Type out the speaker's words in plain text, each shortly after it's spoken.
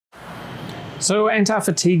So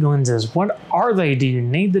anti-fatigue lenses, what are they? Do you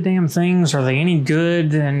need the damn things? Are they any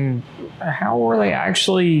good? And how are they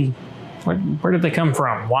actually, where did they come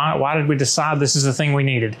from? Why did we decide this is the thing we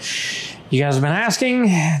needed? You guys have been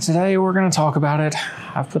asking. Today we're going to talk about it.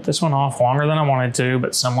 I've put this one off longer than I wanted to,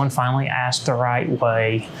 but someone finally asked the right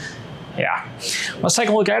way. Yeah, let's take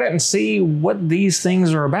a look at it and see what these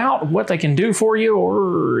things are about, what they can do for you,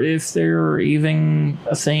 or if they're even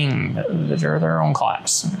a thing that are their own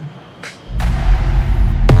class.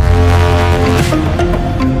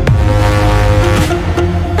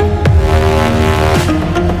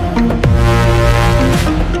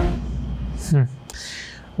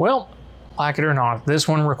 Well, like it or not, this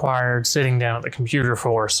one required sitting down at the computer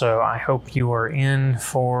for, so I hope you are in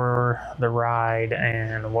for the ride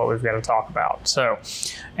and what we've got to talk about. So,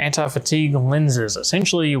 anti-fatigue lenses.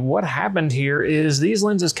 Essentially, what happened here is these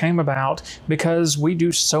lenses came about because we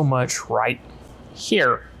do so much right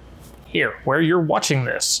here, where you're watching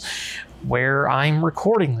this, where I'm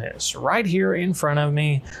recording this, right here in front of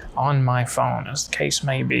me on my phone, as the case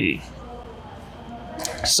may be.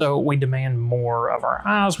 So we demand more of our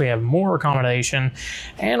eyes, we have more accommodation,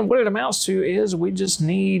 and what it amounts to is we just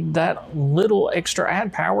need that little extra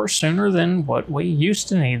add power sooner than what we used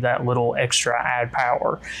to need that little extra add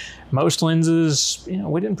power. Most lenses,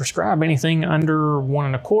 we didn't prescribe anything under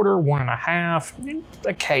 1 1/4, 1 1/2. You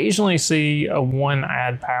occasionally see a 1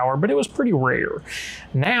 add power, but it was pretty rare.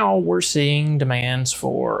 Now we're seeing demands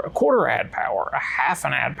for a 1/4 add power, a 1/2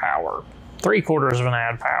 an add power, 3/4 of an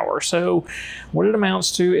add power. So what it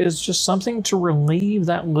amounts to is just something to relieve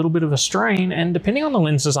that little bit of a strain, and depending on the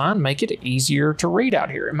lens design, make it easier to read out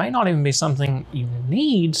here. It may not even be something you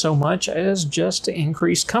need so much as just to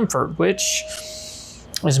increase comfort, which,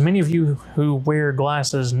 as many of you who wear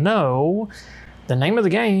glasses know, the name of the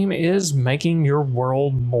game is making your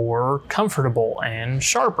world more comfortable and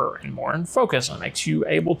sharper and more in focus. It makes you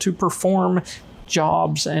able to perform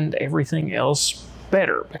jobs and everything else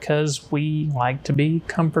better because we like to be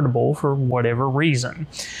comfortable for whatever reason.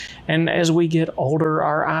 And as we get older,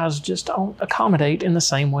 our eyes just don't accommodate in the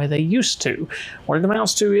same way they used to. What it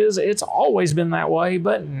amounts to is it's always been that way,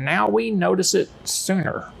 but now we notice it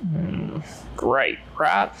sooner. Great,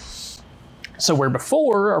 right? So where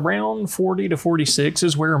before, around 40 to 46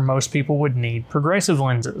 is where most people would need progressive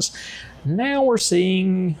lenses. Now we're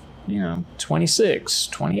seeing, 26,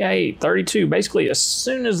 28, 32. Basically, as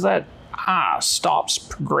soon as that eye stops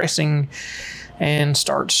progressing and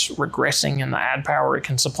starts regressing in the add power it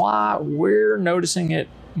can supply, we're noticing it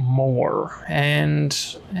more. And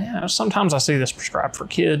sometimes I see this prescribed for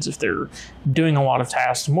kids if they're doing a lot of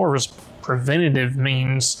tasks, more of a preventative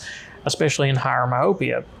means, especially in higher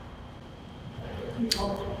myopia.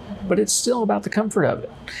 But it's still about the comfort of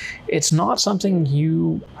it. It's not something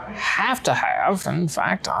you have to have. In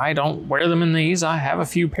fact, I don't wear them in these. I have a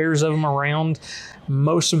few pairs of them around.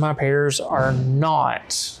 Most of my pairs are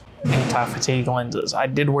not anti-fatigue lenses. I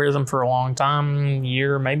did wear them for a long time,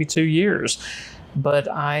 year, maybe 2 years. But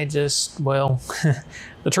I just, well,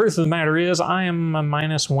 the truth of the matter is I am a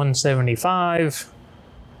minus 175.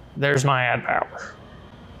 There's my add power.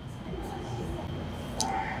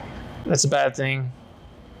 That's a bad thing.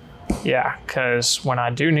 Yeah, because when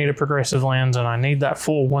I do need a progressive lens and I need that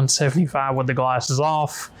full 175 with the glasses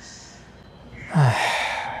off,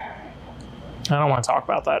 I don't want to talk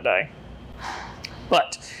about that day.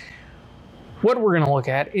 But what we're going to look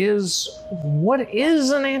at is, what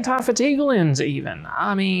is an anti-fatigue lens even?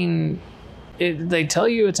 I mean, they tell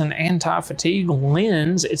you it's an anti-fatigue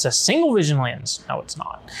lens. It's a single vision lens. No, it's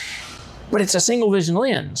not. But it's a single vision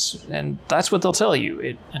lens, and that's what they'll tell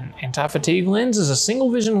you. An anti-fatigue lens is a single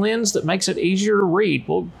vision lens that makes it easier to read.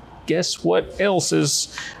 Well, guess what else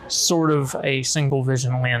is sort of a single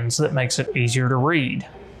vision lens that makes it easier to read?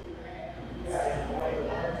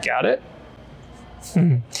 Got it?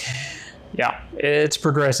 Yeah, it's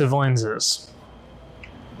progressive lenses.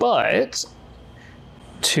 But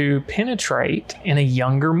to penetrate in a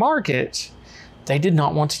younger market, they did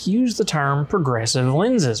not want to use the term progressive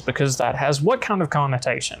lenses because that has what kind of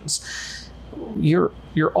connotations? You're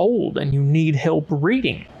old and you need help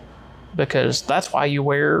reading, because that's why you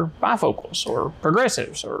wear bifocals or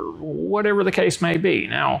progressives or whatever the case may be.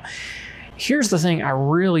 Now, here's the thing I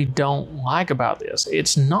really don't like about this.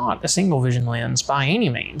 It's not a single vision lens by any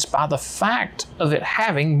means. By the fact of it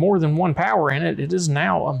having more than one power in it, it is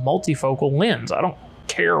now a multifocal lens. I don't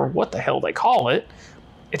care what the hell they call it.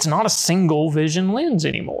 It's not a single vision lens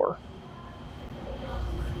anymore.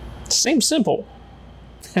 Seems simple.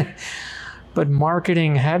 But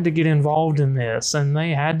marketing had to get involved in this, and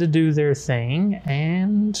they had to do their thing,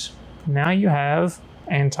 and now you have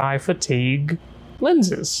anti-fatigue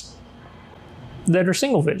lenses. that are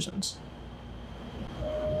single visions.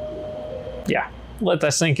 Yeah, let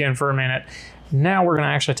that sink in for a minute. Now we're going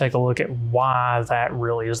to actually take a look at why that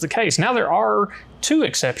really is the case. Now there are two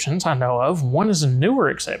exceptions I know of. One is a newer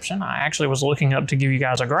exception I actually was looking up to give you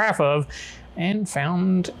guys a graph of and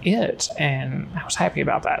found it, and I was happy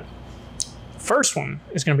about that. First one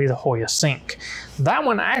is going to be the Hoya Sync. That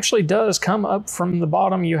one actually does come up from the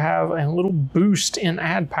bottom. You have a little boost in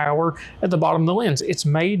add power at the bottom of the lens. It's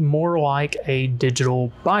made more like a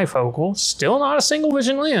digital bifocal, still not a single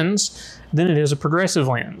vision lens, than it is a progressive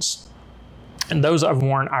lens. And those I've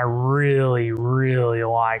worn, I really, really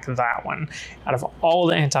like that one. Out of all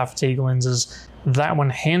the anti-fatigue lenses, that one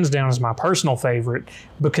hands down is my personal favorite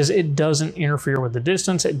because it doesn't interfere with the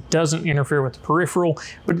distance, it doesn't interfere with the peripheral,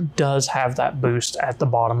 but it does have that boost at the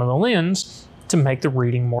bottom of the lens to make the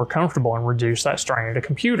reading more comfortable and reduce that strain at a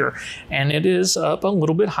computer. And it is up a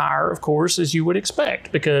little bit higher, of course, as you would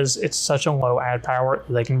expect, because it's such a low add power,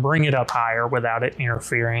 they can bring it up higher without it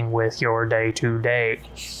interfering with your day-to-day.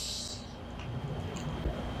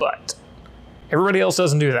 But everybody else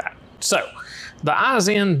doesn't do that. So the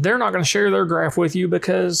Eyezen, they're not going to share their graph with you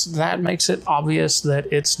because that makes it obvious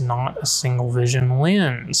that it's not a single vision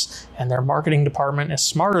lens, and their marketing department is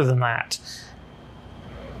smarter than that.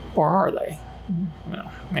 Or are they?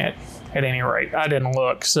 Well, at any rate, I didn't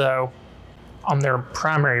look, so on their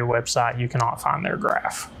primary website you cannot find their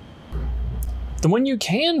graph. The one you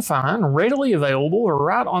can find readily available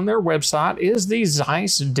right on their website is the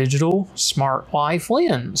Zeiss Digital Smart Life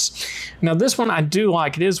lens. Now this one I do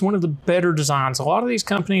like. It is one of the better designs. A lot of these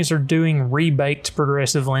companies are doing rebaked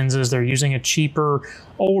progressive lenses. They're using a cheaper,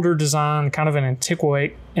 older design, kind of an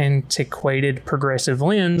antiquated progressive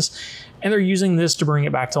lens, and they're using this to bring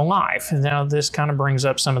it back to life. Now this kind of brings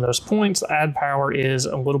up some of those points. The add power is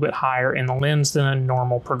a little bit higher in the lens than a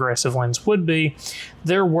normal progressive lens would be.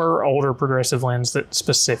 There were older progressive lenses that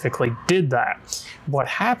specifically did that. What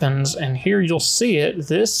happens, and here you'll see it,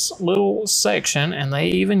 this little section, and they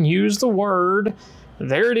even use the word,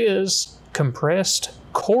 there it is, compressed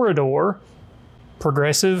corridor,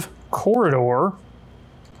 progressive corridor.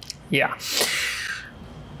 Yeah.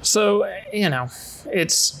 So, you know,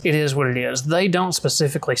 it is what it is. They don't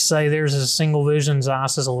specifically say theirs is a single vision.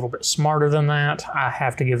 Zeiss is a little bit smarter than that. I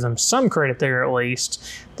have to give them some credit there at least.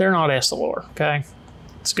 They're not Essilor, okay?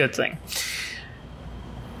 It's a good thing.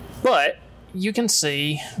 But you can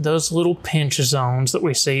see those little pinch zones that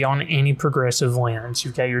we see on any progressive lens.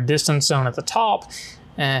 You've got your distance zone at the top,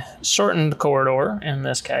 shortened corridor in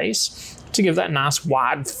this case, to give that nice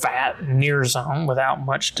wide fat near zone without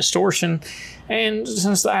much distortion. And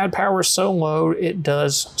since the add power is so low, it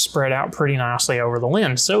does spread out pretty nicely over the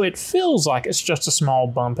lens. So it feels like it's just a small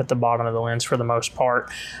bump at the bottom of the lens for the most part.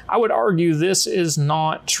 I would argue this is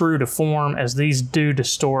not true to form, as these do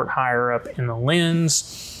distort higher up in the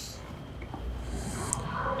lens.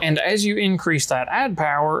 And as you increase that add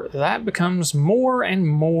power, that becomes more and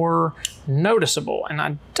more noticeable. And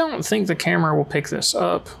I don't think the camera will pick this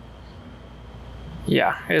up.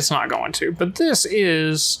 Yeah, it's not going to. But this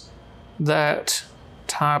is that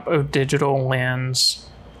type of digital lens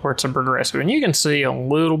where it's a progressive. And you can see a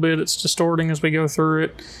little bit it's distorting as we go through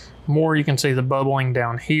it. More you can see the bubbling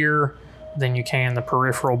down here than you can the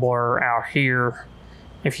peripheral blur out here.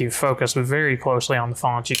 If you focus very closely on the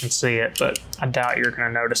font, you can see it, but I doubt you're going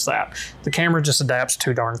to notice that. The camera just adapts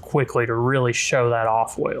too darn quickly to really show that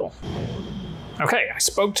off well. Okay, I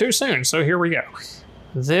spoke too soon, so here we go.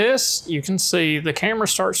 This, you can see the camera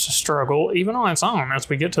starts to struggle, even on its own. As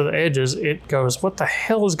we get to the edges, it goes, what the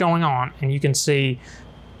hell is going on? And you can see,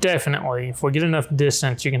 definitely, if we get enough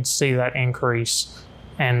distance, you can see that increase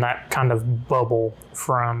and that kind of bubble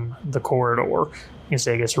from the corridor. You can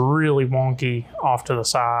see it gets really wonky off to the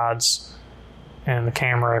sides, and the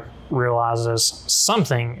camera realizes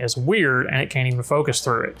something is weird and it can't even focus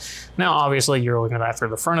through it. Now, obviously, you're looking at that through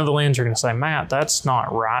the front of the lens. You're going to say, Matt, that's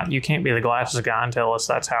not right. You can't be the glasses guy and tell us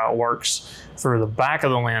that's how it works through the back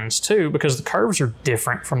of the lens, too, because the curves are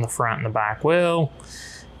different from the front and the back. Well,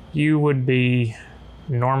 you would be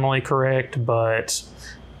normally correct, but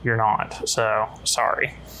you're not. So,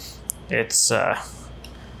 sorry. It's,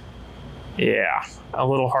 yeah, a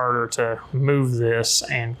little harder to move this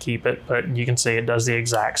and keep it, but you can see it does the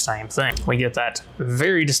exact same thing. We get that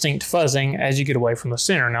very distinct fuzzing as you get away from the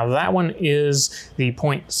center. Now that one is the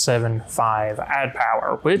 0.75 add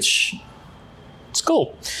power, which it's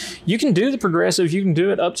cool. You can do the progressive, you can do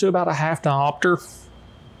it up to about a half diopter,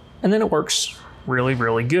 and then it works really,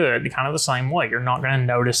 really good, kind of the same way. You're not going to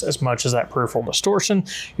notice as much as that peripheral distortion.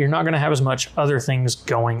 You're not going to have as much other things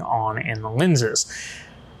going on in the lenses.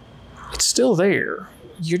 It's still there.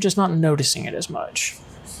 You're just not noticing it as much.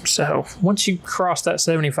 So once you cross that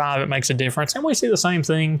 75, it makes a difference. And we see the same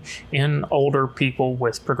thing in older people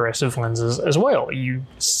with progressive lenses as well. You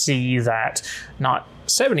see that not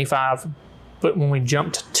 75, but when we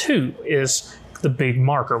jump to 2 is the big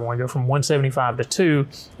marker. When we go from 175 to 2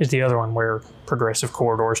 is the other one where progressive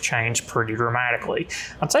corridors change pretty dramatically.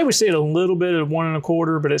 I'd say we see it a little bit at 1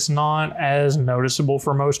 1/4, but it's not as noticeable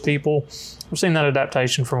for most people. I've seen that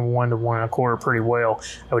adaptation from 1 to 1 1/4 pretty well.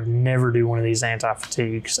 I would never do one of these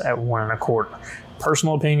anti-fatigues at 1 1/4.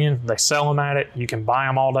 Personal opinion, they sell them at it. You can buy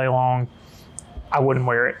them all day long. I wouldn't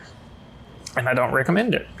wear it, and I don't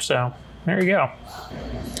recommend it. So there you go.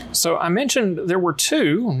 So I mentioned there were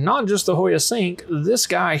 2, not just the Hoya Sync, this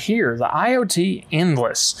guy here, the IoT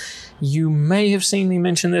Endless. You may have seen me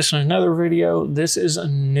mention this in another video. This is a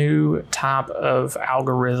new type of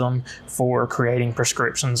algorithm for creating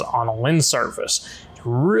prescriptions on a lens surface. It's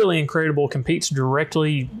really incredible, competes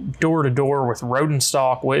directly door to door with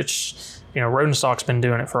Rodenstock, which, you know, Rodenstock's been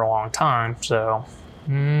doing it for a long time. So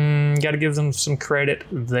got to give them some credit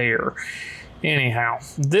there. Anyhow,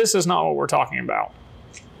 this is not what we're talking about.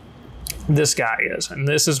 This guy is, and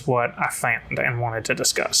this is what I found and wanted to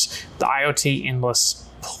discuss. The IoT Endless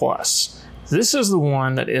Plus. This is the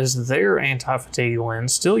one that is their anti-fatigue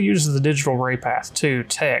lens, still uses the digital ray path 2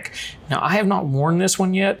 tech. Now, I have not worn this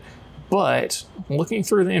one yet, but looking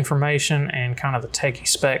through the information and kind of the techie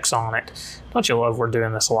specs on it, don't you love we're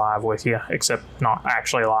doing this live with you, except not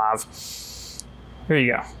actually live. Here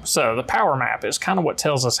you go. So the power map is kind of what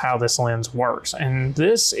tells us how this lens works. And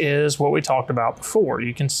this is what we talked about before.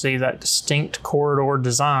 You can see that distinct corridor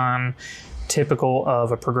design typical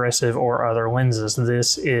of a progressive or other lenses.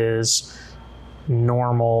 This is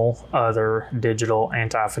normal other digital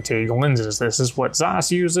anti-fatigue lenses. This is what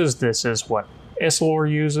Zeiss uses. This is what Essilor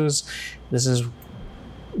uses. This is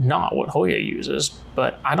not what Hoya uses,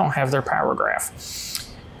 but I don't have their power graph.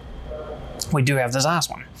 We do have the Zeiss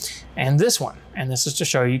one. And this one, and this is to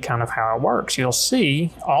show you kind of how it works. You'll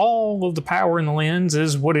see all of the power in the lens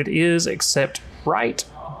is what it is, except right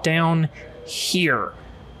down here,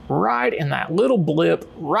 right in that little blip,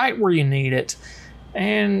 right where you need it.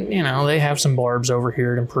 And, you know, they have some barbs over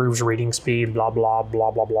here. It improves reading speed, blah, blah,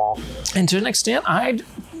 blah, blah, blah. And to an extent, I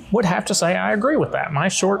would have to say I agree with that. My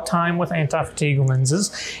short time with anti-fatigue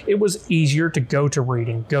lenses, it was easier to go to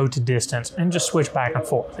reading, go to distance, and just switch back and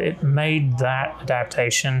forth. It made that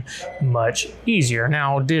adaptation much easier.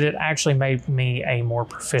 Now, did it actually make me a more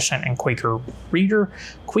proficient and quicker reader?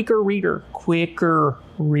 Quicker reader.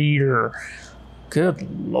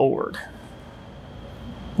 Good Lord.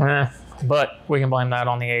 But we can blame that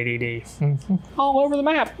on the ADD. All over the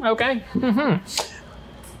map, okay?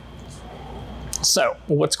 So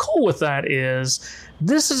what's cool with that is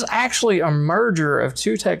this is actually a merger of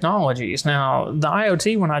 2 technologies. Now, the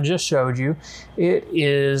IoT one I just showed you, it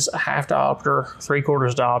is a 1/2 diopter,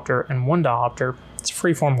 3/4 diopter, and 1 diopter. It's a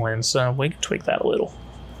freeform lens, so we can tweak that a little.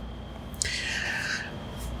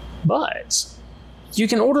 But you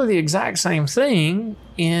can order the exact same thing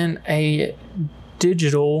in a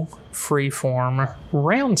digital freeform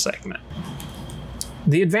round segment.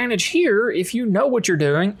 The advantage here, if you know what you're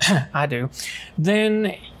doing, I do,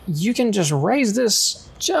 then you can just raise this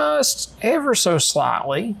just ever so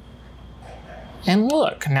slightly. And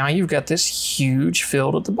look, now you've got this huge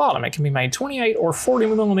field at the bottom. It can be made 28 or 40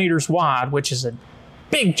 millimeters wide, which is a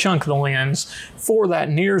big chunk of the lens for that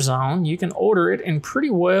near zone. You can order it in pretty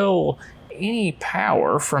well any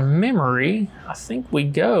power. From memory, I think we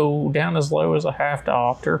go down as low as a 1/2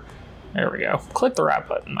 diopter. There we go. Click the right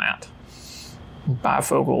button, Matt.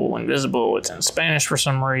 Bifocal, invisible, it's in Spanish for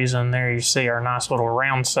some reason. There you see our nice little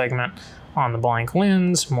round segment on the blank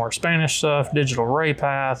lens, more Spanish stuff, digital ray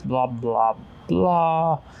path, blah, blah,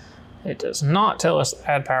 blah. It does not tell us the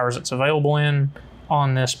add powers it's available in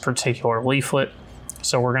on this particular leaflet.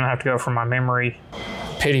 So we're gonna have to go from my memory.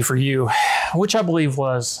 Pity for you, which I believe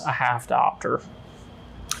was a 1/2 diopter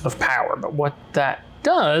of power. But what that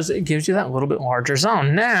does, it gives you that little bit larger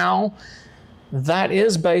zone. Now, that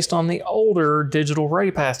is based on the older digital ray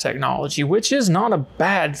path technology, which is not a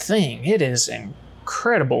bad thing. It is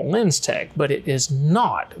incredible lens tech, but it is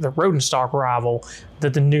not the Rodenstock rival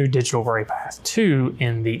that the new digital ray path 2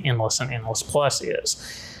 in the Endless and Endless Plus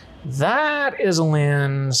is. That is a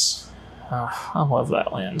lens. I love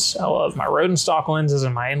that lens. I love my Rodenstock lenses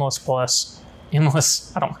and my Endless Plus.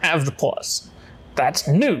 Endless, I don't have the Plus. That's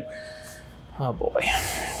new. Oh boy,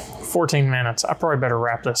 14 minutes. I probably better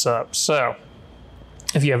wrap this up. So,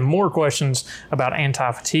 if you have more questions about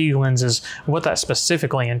anti-fatigue lenses, what that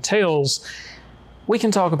specifically entails, we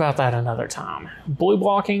can talk about that another time. Blue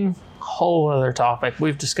blocking, whole other topic.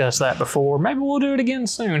 We've discussed that before. Maybe we'll do it again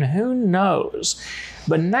soon. Who knows?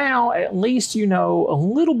 But now at least you know a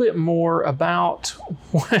little bit more about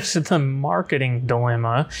what the marketing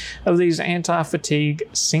dilemma of these anti-fatigue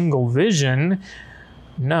single vision,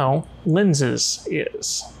 no, lenses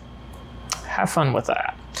is. Have fun with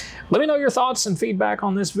that. Let me know your thoughts and feedback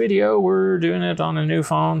on this video. We're doing it on a new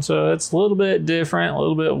phone, so it's a little bit different, a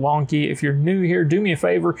little bit wonky. If you're new here, do me a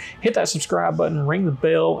favor, hit that subscribe button, ring the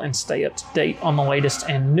bell, and stay up to date on the latest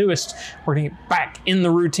and newest. We're gonna get back in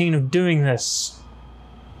the routine of doing this.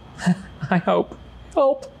 I hope.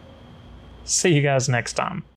 See you guys next time.